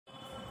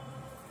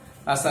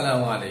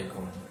আসসালামু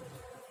আলাইকুম।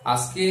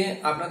 আজকে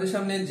আপনাদের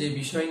সামনে যে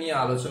বিষয় নিয়ে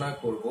আলোচনা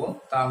করব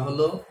তা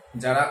হলো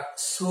যারা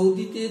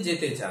সৌদিতে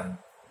যেতে চান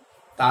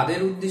তাদের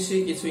উদ্দেশ্যে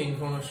কিছু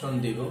ইনফরমেশন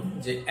দিব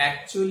যে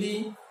অ্যাকচুয়ালি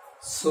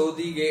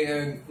সৌদি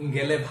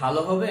গেলে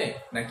ভালো হবে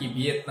নাকি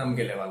ভিয়েতনাম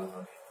গেলে ভালো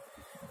হবে।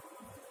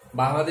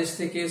 বাংলাদেশ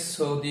থেকে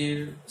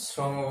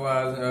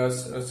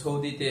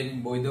সৌদিতে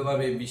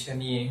বৈধভাবে ভিসা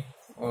নিয়ে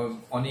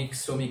অনেক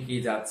শ্রমিকই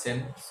যাচ্ছেন।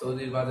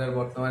 সৌদির বাজার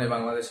বর্তমানে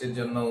বাংলাদেশের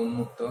জন্য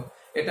উন্মুক্ত,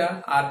 এটা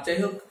আর যাই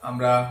হোক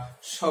আমরা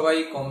সবাই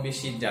কম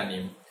বেশি জানি।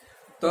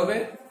 তবে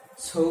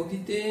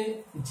সৌদিতে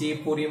যে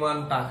পরিমাণ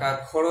টাকা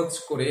খরচ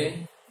করে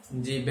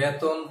যে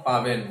বেতন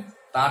পাবেন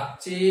তার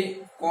চেয়ে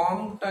কম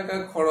টাকা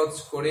খরচ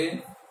করে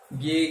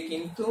গিয়ে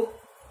কিন্তু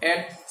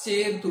এর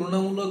চেয়ে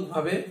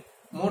তুলনামূলকভাবে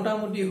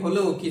মোটামুটি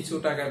হলেও কিছু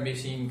টাকা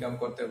বেশি ইনকাম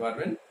করতে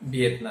পারবেন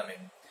ভিয়েতনামে।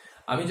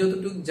 আমি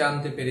যতটুকু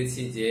জানতে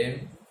পেরেছি যে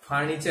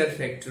furniture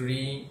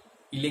factory,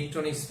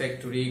 electronics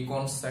factory,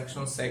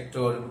 construction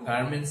sector,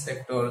 garments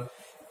sector,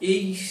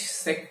 এই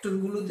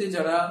সেক্টরগুলোতে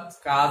যারা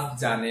কাজ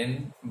জানেন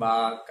বা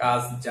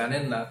কাজ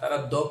জানেন না তারা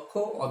দক্ষ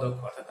অদক্ষ,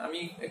 অর্থাৎ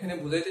আমি এখানে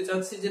বুঝাইতে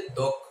চাচ্ছি যে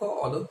দক্ষ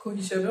অদক্ষ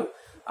হিসেবেও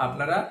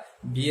আপনারা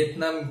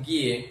ভিয়েতনাম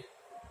গিয়ে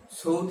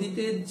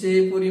সৌদিতে যে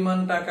পরিমাণ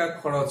টাকা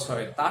খরচ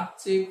হয় তার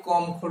চেয়ে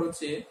কম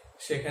খরচে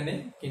সেখানে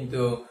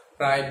কিন্তু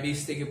প্রায় 20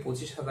 থেকে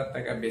 25 হাজার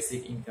টাকা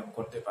বেসিক ইনকাম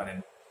করতে পারেন।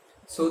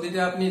 সৌদিতে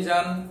আপনি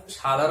যান,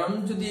 সাধারণ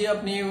যদি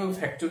আপনি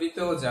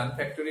ফ্যাক্টরিতেও যান,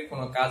 ফ্যাক্টরির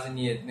কোনো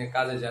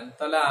কাজে যান,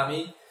 তাহলে আমি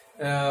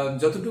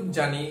যতটুকু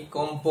জানি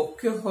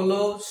কমপক্ষে হলো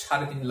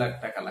 3.5 লাখ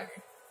টাকা লাগে।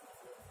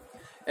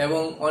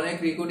 এবং অনেক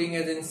রেকর্ডিং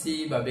এজেন্সি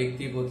বা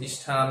ব্যক্তি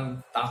প্রতিষ্ঠান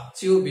তার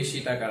চেয়েও বেশি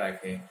টাকা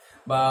রাখে,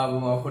 বা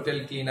হোটেল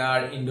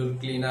ক্লিনার, ইনডোর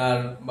ক্লিনার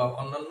বা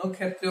অন্যান্য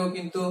ক্ষেত্রেও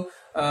কিন্তু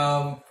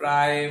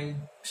প্রায়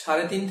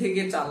 3.5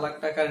 থেকে 4 লাখ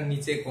টাকার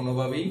নিচে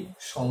কোনোভাবেই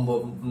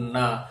সম্ভব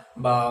না।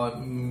 বা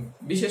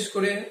বিশেষ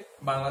করে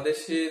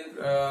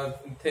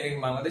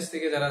বাংলাদেশ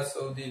থেকে যারা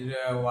সৌদির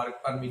ওয়ার্ক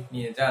পারমিট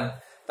নিয়ে যান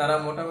তারা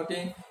মোটামুটি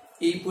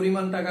এই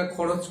পরিমাণ টাকা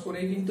খরচ করে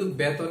কিন্তু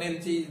বেতনের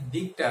যে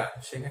দিকটা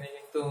সেখানে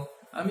কিন্তু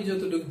আমি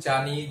যতটুকু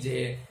জানি যে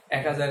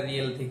 1000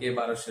 রিয়েল থেকে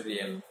 1200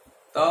 রিয়েল,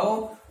 তাও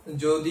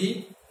যদি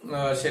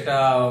সেটা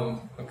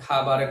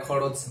খাবারে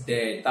খরচ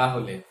দেয়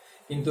তাহলে।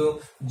 কিন্তু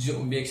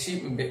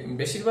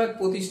বেশিরভাগ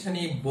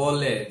প্রতিষ্ঠানই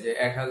বলে যে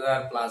 1000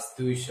 প্লাস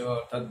 200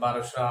 অর্থাৎ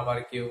 1200, আবার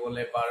কেউ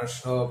বলে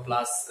 1200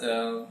 প্লাস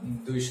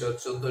 200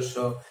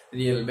 1400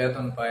 রিয়েল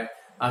বেতন পায়।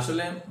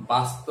 আসলে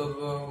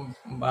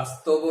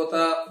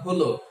বাস্তবতা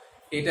হলো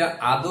এটা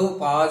আদৌ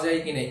পাওয়া যায়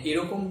কিনা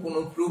এরকম কোনো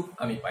প্রুফ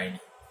আমি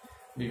পাইনি।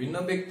 বিভিন্ন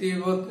ব্যক্তি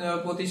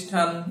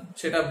প্রতিষ্ঠান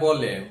সেটা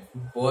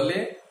বলে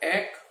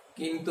এক,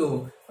 কিন্তু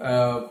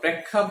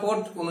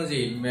প্রেক্ষাপট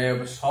অনুযায়ী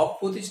সব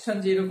প্রতিষ্ঠান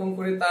যেরকম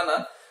করে তা না,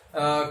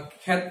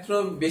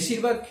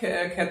 বেশিরভাগ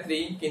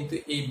ক্ষেত্রেই কিন্তু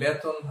এই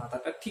বেতন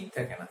ভাতাটা ঠিক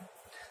থাকে না।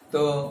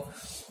 তো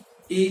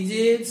এই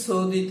যে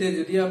সৌদিতে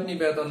যদি আপনি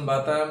বেতন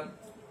ভাতা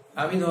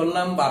আমি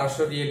ধরলাম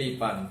 1200 রিয়েলই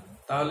পান,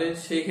 তাহলে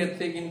সেই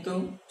ক্ষেত্রে কিন্তু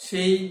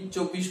সেই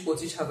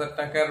 24-25 হাজার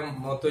টাকার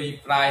মতোই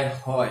প্রায়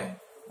হয়।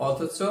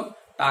 অথচ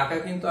টাকা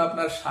কিন্তু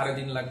আপনার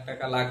 3.5 লাখ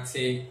টাকা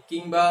লাগছে,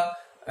 কিংবা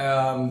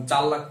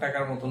 4 লাখ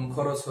টাকার মতন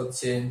খরচ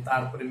হচ্ছে।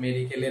 তারপরে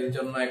মেডিকেলের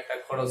জন্য একটা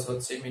খরচ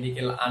হচ্ছে,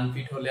 মেডিকেল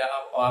আনফিট হলে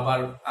আবার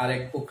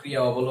আরেক প্রক্রিয়া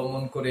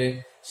অবলম্বন করে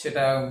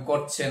সেটা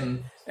করছেন।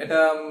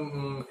 এটা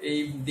এই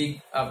দিক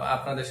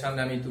আপনাদের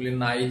সামনে আমি তুলে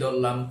নাই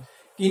ধরলাম।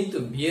 কিন্তু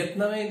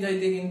ভিয়েতনামে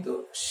যাইতে কিন্তু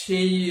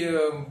সেই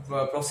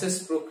প্রসেস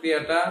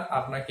প্রক্রিয়াটা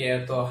আপনাকে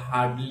এত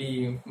হার্ডলি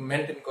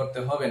মেনটেন করতে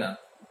হবে না।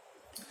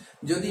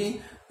 যদি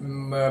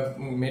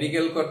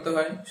মেডিকেল করতে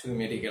হয় শুধু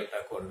মেডিকেলটা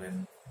করবেন,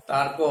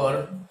 তারপর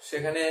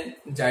সেখানে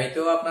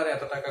যাইতেও আপনার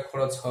এত টাকা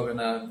খরচ হবে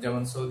না।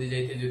 যেমন সৌদি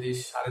যাইতে যদি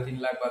 3.5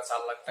 লাখ বা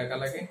 4 লাখ টাকা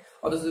লাগে,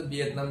 অথচ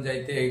ভিয়েতনাম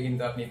যাইতে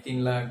কিন্তু আপনি 3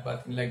 লাখ বা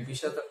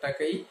 3,20,000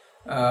 টাকাই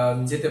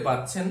যেতে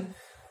পারছেন।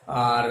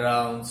 আর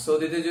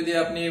সৌদিতে যদি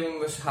আপনি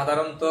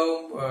সাধারণত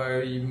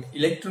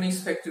ইলেকট্রনিক্স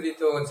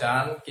ফ্যাক্টরিতেও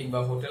যান, কিংবা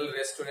হোটেল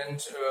রেস্টুরেন্ট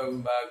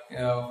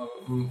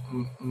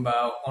বা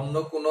অন্য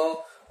কোনো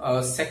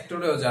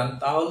সেক্টরেও যান,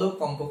 তাহলেও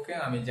কমপক্ষে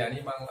আমি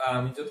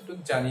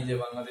যতটুকু জানি যে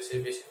বাংলাদেশের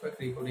বেশিরভাগ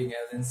রিক্রুটিং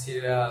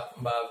এজেন্সিরা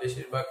বা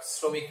বেশিরভাগ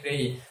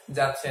শ্রমিকরাই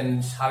যাচ্ছেন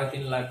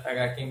 3.5 লাখ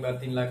টাকা কিংবা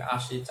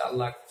 3,80,000, 4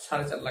 লাখ,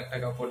 4.5 লাখ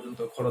টাকা পর্যন্ত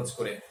খরচ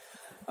করে।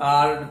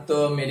 আর তো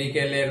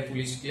মেডিকেলের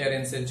পুলিশ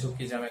ক্লিয়ারেন্সের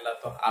ঝুঁকি ঝামেলা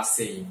তো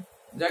আছেই।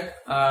 যাক,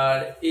 আর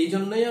এই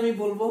জন্যই আমি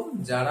বলবো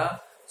যারা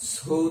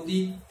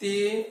সৌদিতে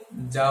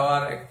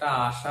যাওয়ার একটা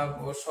আশা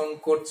পোষণ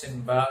করছেন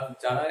বা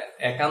যারা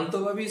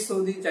একান্তভাবেই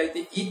সৌদি যাইতে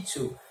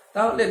ইচ্ছুক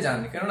তাহলে যান।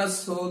 কেননা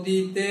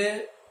সৌদিতে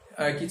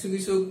কিছু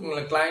কিছু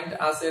ক্লায়েন্ট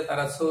আছে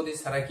তারা সৌদি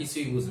ছাড়া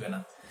কিছুই বুঝবে না।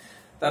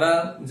 তারা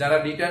যারা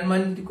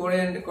ডিটারমাইন্ড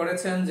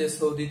করেছেন যে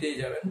সৌদিতেই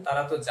যাবেন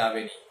তারা তো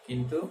যাবেনই,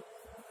 কিন্তু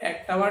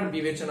একটাবার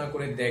বিবেচনা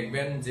করে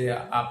দেখবেন যে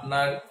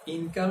আপনার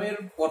ইনকামের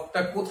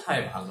পথটা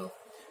কোথায় ভালো।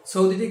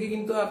 সৌদি থেকে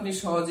কিন্তু আপনি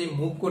সহজেই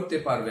মুভ করতে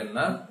পারবেন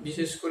না,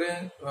 বিশেষ করে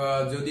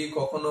যদি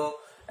কখনো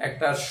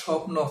একটা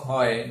স্বপ্ন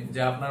হয়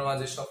যে আপনার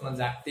মাঝে স্বপ্ন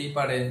জাগতেই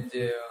পারে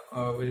যে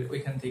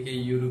ওইখান থেকে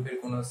ইউরোপের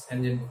কোনো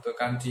সেনজেনভুক্ত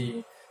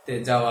কান্ট্রিতে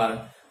যাওয়ার,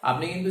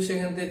 আপনি কিন্তু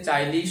সেখান থেকে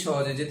চাইলেই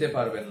সহজে যেতে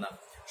পারবেন না।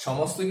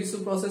 সমস্ত কিছু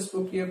প্রসেস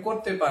প্রক্রিয়া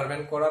করতে পারবেন,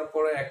 করার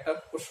পরে একটা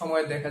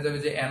সময় দেখা যাবে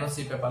যে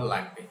এনওসি পেপার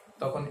লাগবে।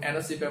 তখন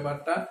এনওসি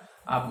পেপারটা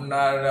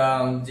আপনার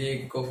যে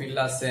কফিল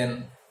আছেন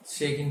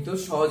সে কিন্তু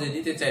সহজে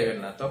দিতে চাইবেন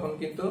না, তখন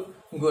কিন্তু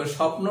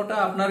স্বপ্নটা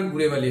আপনার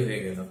ঘুরে বালি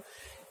হয়ে গেল।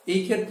 এই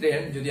ক্ষেত্রে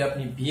যদি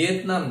আপনি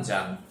ভিয়েতনাম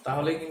যান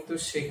তাহলে কিন্তু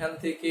সেখান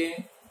থেকে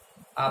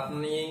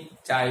আপনি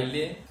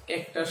চাইলে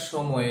একটা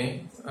সময়ে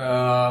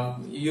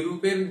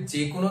ইউরোপের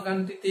যে কোনো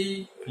কান্ট্রিতেই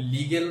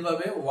লিগেল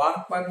ভাবে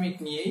ওয়ার্ক পারমিট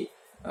নিয়েই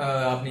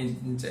আপনি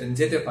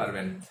যেতে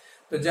পারবেন।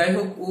 তো যাই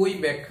হোক, ওই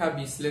ব্যাখ্যা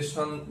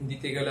বিশ্লেষণ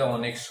দিতে গেলে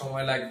অনেক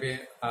সময় লাগবে,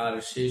 আর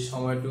সেই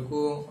সময়টুকু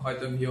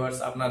হয়তো ভিউয়ার্স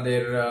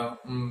আপনাদের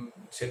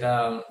সেটা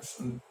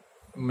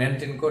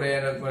মেনটেন করে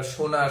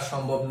শোনা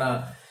সম্ভব না,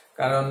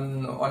 কারণ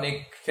অনেক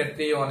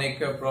ক্ষেত্রে অনেক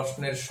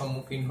প্রশ্নের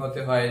সম্মুখীন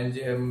হতে হয়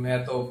যে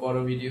এত বড়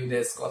ভিডিও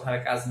দেশ, কথার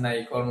কাজ নাই,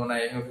 কর্ম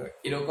নাই,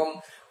 এরকম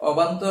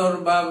অবান্তর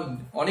বা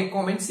অনেক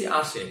কমেন্টসই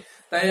আসে।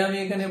 তাই আমি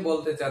এখানে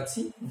বলতে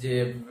চাচ্ছি যে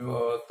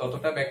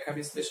ততটা ব্যাখ্যা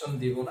বিশ্লেষণ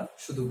দিব না,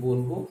 শুধু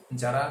বলবো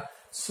যারা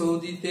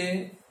সৌদিতে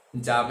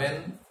যাবেন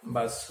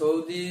বা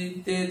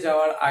সৌদিতে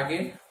যাওয়ার আগে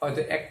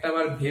হয়তো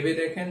একটাবার ভেবে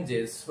দেখেন যে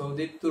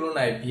সৌদির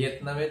তুলনায়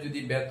ভিয়েতনামে যদি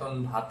বেতন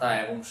ভাতা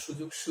এবং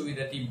সুযোগ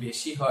সুবিধাটি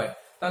বেশি হয়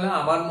তাহলে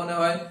আমার মনে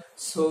হয়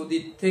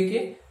সৌদির থেকে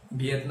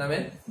ভিয়েতনামে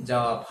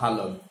যাওয়া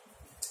ভালো,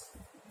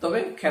 তবে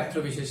ক্ষেত্র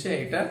বিশেষে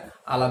এটা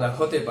আলাদা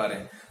হতে পারে।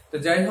 তো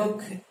যাই হোক,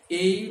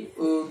 এই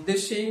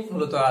উদ্দেশ্যেই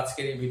মূলত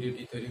আজকের এই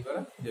ভিডিওটি তৈরি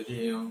করা। যদি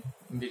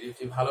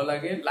ভিডিওটি ভালো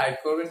লাগে লাইক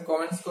করবেন,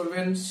 কমেন্টস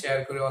করবেন, শেয়ার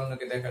করে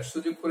অন্যকে দেখার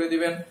সুযোগ করে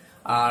দিবেন।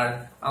 আর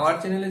আমার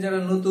চ্যানেলে যারা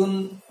নতুন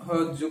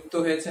যুক্ত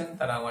হয়েছেন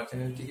তারা আমার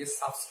চ্যানেলটিকে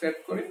সাবস্ক্রাইব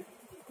করে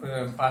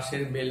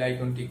পাশের বেল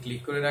আইকনটি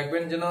ক্লিক করে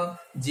রাখবেন, যেন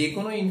যে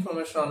কোনো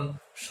ইনফরমেশন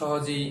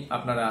সহজেই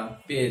আপনারা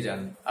পেয়ে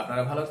যান।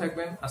 আপনারা ভালো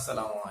থাকবেন।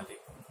 আসসালামু আলাইকুম।